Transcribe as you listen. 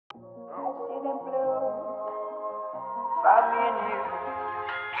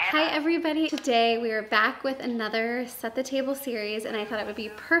Hi everybody, today we are back with another Set the Table series, and I thought it would be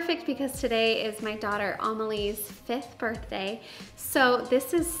perfect because today is my daughter Amelie's 5th birthday. So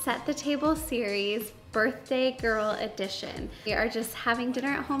this is Set the Table series Birthday Girl Edition. We are just having dinner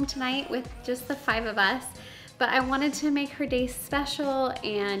at home tonight with just the 5 of us, but I wanted to make her day special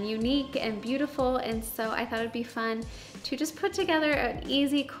and unique and beautiful, and so I thought it'd be fun to just put together an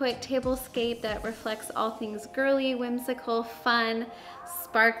easy, quick tablescape that reflects all things girly, whimsical, fun,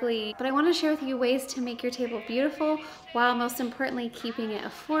 sparkly. But I want to share with you ways to make your table beautiful while most importantly keeping it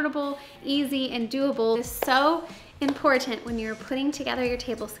affordable, easy, and doable. It's so important when you're putting together your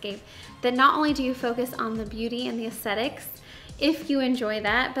tablescape that not only do you focus on the beauty and the aesthetics, if you enjoy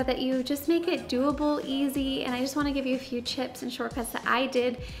that, but that you just make it doable, easy. And I just want to give you a few tips and shortcuts that I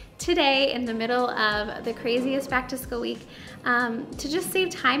did today in the middle of the craziest back to school week to just save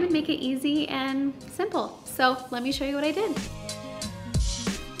time and make it easy and simple. So let me show you what I did.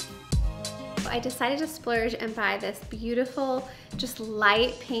 I decided to splurge and buy this beautiful, just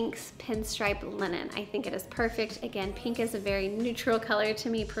light pink pinstripe linen. I think it is perfect. Again, pink is a very neutral color to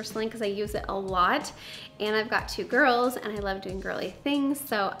me personally because I use it a lot. And I've got 2 girls and I love doing girly things.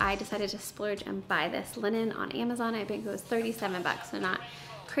 So I decided to splurge and buy this linen on Amazon. I think it was 37 bucks, so not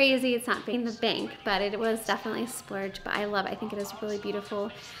crazy. It's not in the bank, but it was definitely a splurge. But I love it. I think it is really beautiful.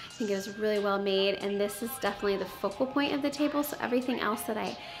 I think it is really well made, and this is definitely the focal point of the table, so everything else that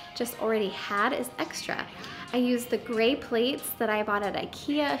I just already had is extra. I used the gray plates that I bought at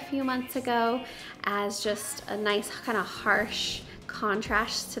Ikea a few months ago as just a nice kind of harsh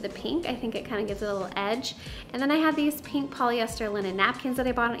contrast to the pink. I think it kind of gives it a little edge. And then I have these pink polyester linen napkins that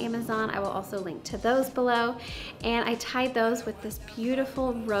I bought on Amazon. I will also link to those below. And I tied those with this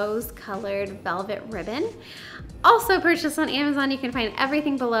beautiful rose colored velvet ribbon. Also purchased on Amazon. You can find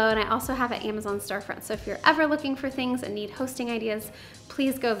everything below, and I also have an Amazon storefront. So if you're ever looking for things and need hosting ideas,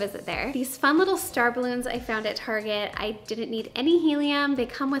 please go visit there. These fun little star balloons I found at Target. I didn't need any helium. They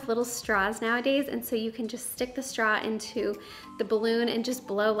come with little straws nowadays, and so you can just stick the straw into the balloon and just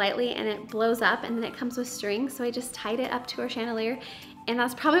blow lightly and it blows up, and then it comes with strings. So I just tied it up to our chandelier, and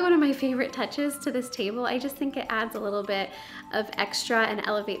that's probably one of my favorite touches to this table. I just think it adds a little bit of extra and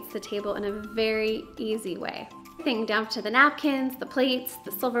elevates the table in a very easy way. Down to the napkins, the plates,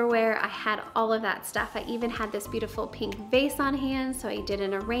 the silverware, I had all of that stuff. I even had this beautiful pink vase on hand, so I did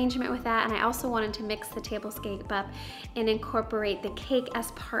an arrangement with that, and I also wanted to mix the tablescape up and incorporate the cake as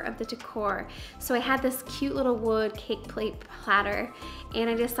part of the decor. So I had this cute little wood cake plate platter, and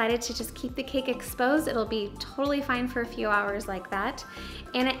I decided to just keep the cake exposed. It'll be totally fine for a few hours like that,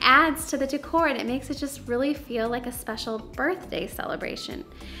 and it adds to the decor and it makes it just really feel like a special birthday celebration.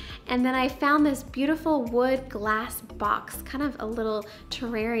 And then I found this beautiful wood glass box, kind of a little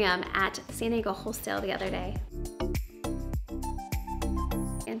terrarium at San Diego Wholesale the other day.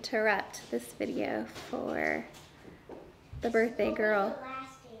 Interrupt this video for the birthday girl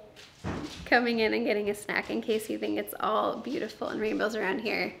coming in and getting a snack in case you think it's all beautiful and rainbows around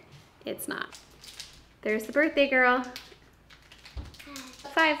here. It's not. There's the birthday girl.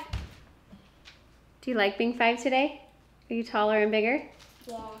 5. Do you like being 5 today? Are you taller and bigger?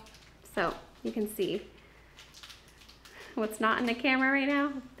 Yeah. So you can see what's not in the camera right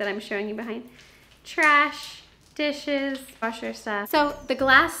now that I'm showing you behind. Trash, dishes, washer stuff. So the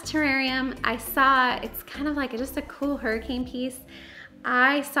glass terrarium, I saw, it's kind of like just a cool hurricane piece.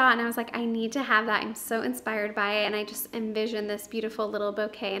 I saw it and I was like, I need to have that. I'm so inspired by it, and I just envisioned this beautiful little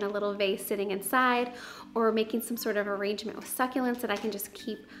bouquet in a little vase sitting inside, or making some sort of arrangement with succulents that I can just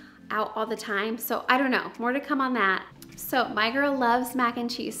keep out all the time. So I don't know, more to come on that. So my girl loves mac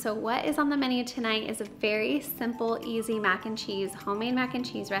and cheese. So what is on the menu tonight is a very simple, easy mac and cheese, homemade mac and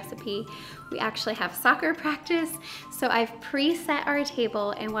cheese recipe. We actually have soccer practice, so I've preset our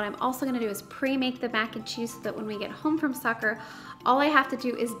table, and what I'm also gonna do is pre-make the mac and cheese so that when we get home from soccer, all I have to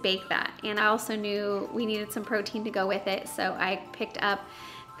do is bake that. And I also knew we needed some protein to go with it, so I picked up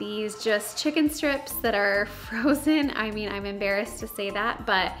these just chicken strips that are frozen. I mean, I'm embarrassed to say that,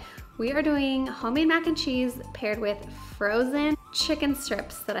 but we are doing homemade mac and cheese paired with frozen chicken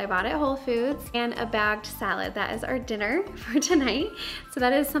strips that I bought at Whole Foods and a bagged salad. That is our dinner for tonight. So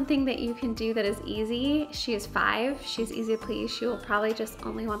that is something that you can do that is easy. She is 5, she's easy to please. She will probably just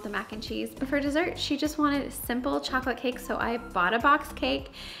only want the mac and cheese. And for dessert, she just wanted a simple chocolate cake, so I bought a box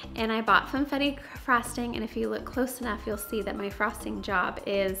cake and I bought funfetti frosting, and if you look close enough, you'll see that my frosting job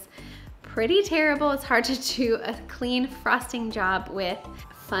is pretty terrible. It's hard to do a clean frosting job with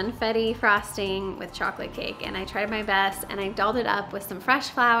funfetti frosting with chocolate cake, and I tried my best, and I dolled it up with some fresh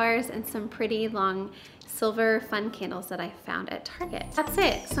flowers and some pretty long silver fun candles that I found at Target. That's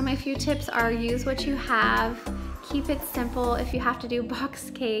it. So my few tips are: use what you have, keep it simple. If you have to do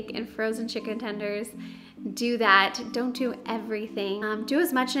box cake and frozen chicken tenders, do that. Don't do everything. Do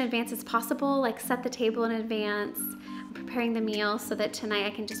as much in advance as possible, like set the table in advance. I'm preparing the meal so that tonight I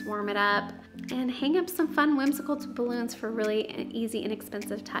can just warm it up. And hang up some fun whimsical balloons for really an easy,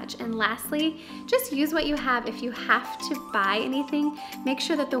 inexpensive touch. And lastly, just use what you have. If you have to buy anything, make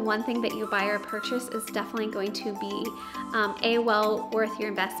sure that the one thing that you buy or purchase is definitely going to be well worth your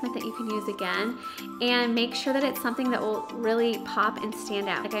investment, that you can use again. And make sure that it's something that will really pop and stand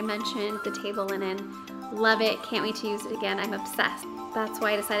out. Like I mentioned, the table linen. Love it, can't wait to use it again. I'm obsessed. That's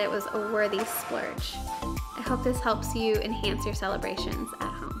why I decided it was a worthy splurge. I hope this helps you enhance your celebrations.